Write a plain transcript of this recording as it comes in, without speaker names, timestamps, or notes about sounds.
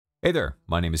Hey there,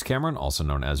 my name is Cameron, also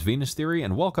known as Venus Theory,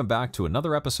 and welcome back to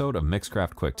another episode of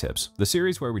Mixcraft Quick Tips, the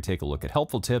series where we take a look at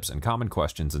helpful tips and common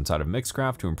questions inside of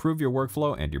Mixcraft to improve your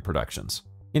workflow and your productions.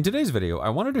 In today's video, I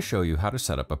wanted to show you how to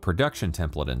set up a production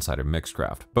template inside of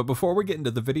Mixcraft, but before we get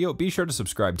into the video, be sure to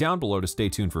subscribe down below to stay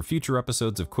tuned for future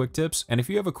episodes of Quick Tips, and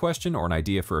if you have a question or an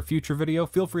idea for a future video,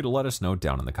 feel free to let us know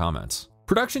down in the comments.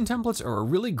 Production templates are a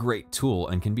really great tool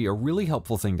and can be a really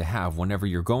helpful thing to have whenever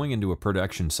you're going into a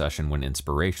production session when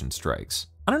inspiration strikes.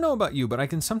 I don't know about you, but I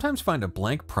can sometimes find a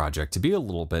blank project to be a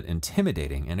little bit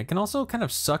intimidating, and it can also kind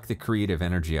of suck the creative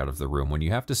energy out of the room when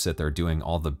you have to sit there doing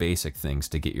all the basic things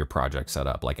to get your project set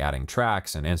up, like adding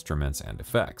tracks and instruments and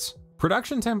effects.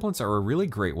 Production templates are a really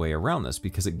great way around this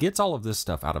because it gets all of this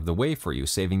stuff out of the way for you,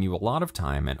 saving you a lot of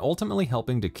time and ultimately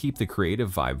helping to keep the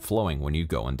creative vibe flowing when you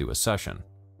go and do a session.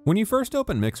 When you first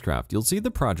open Mixcraft, you'll see the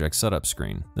project setup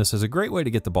screen. This is a great way to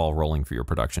get the ball rolling for your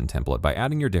production template by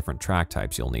adding your different track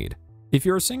types you'll need. If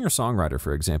you're a singer-songwriter,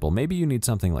 for example, maybe you need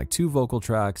something like 2 vocal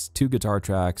tracks, 2 guitar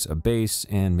tracks, a bass,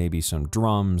 and maybe some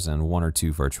drums and 1 or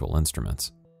 2 virtual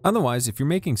instruments. Otherwise, if you're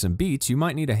making some beats, you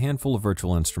might need a handful of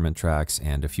virtual instrument tracks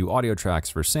and a few audio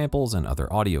tracks for samples and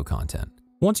other audio content.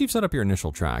 Once you've set up your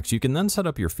initial tracks, you can then set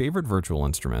up your favorite virtual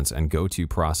instruments and go-to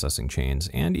processing chains,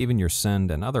 and even your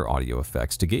send and other audio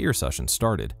effects to get your session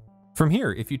started. From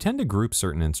here, if you tend to group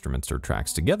certain instruments or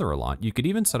tracks together a lot, you could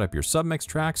even set up your submix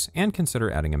tracks and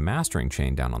consider adding a mastering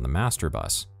chain down on the master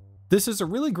bus. This is a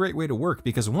really great way to work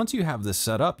because once you have this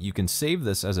set up, you can save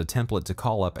this as a template to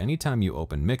call up anytime you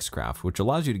open Mixcraft, which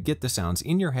allows you to get the sounds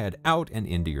in your head out and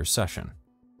into your session.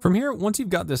 From here, once you've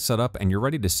got this set up and you're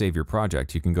ready to save your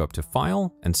project, you can go up to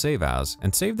File and Save As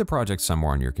and save the project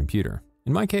somewhere on your computer.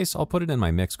 In my case, I'll put it in my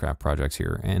Mixcraft projects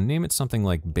here and name it something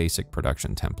like Basic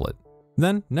Production Template.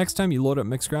 Then, next time you load up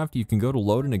Mixcraft, you can go to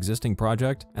Load an Existing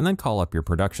Project and then call up your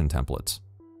production templates.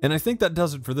 And I think that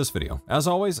does it for this video. As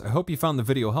always, I hope you found the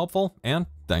video helpful, and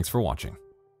thanks for watching.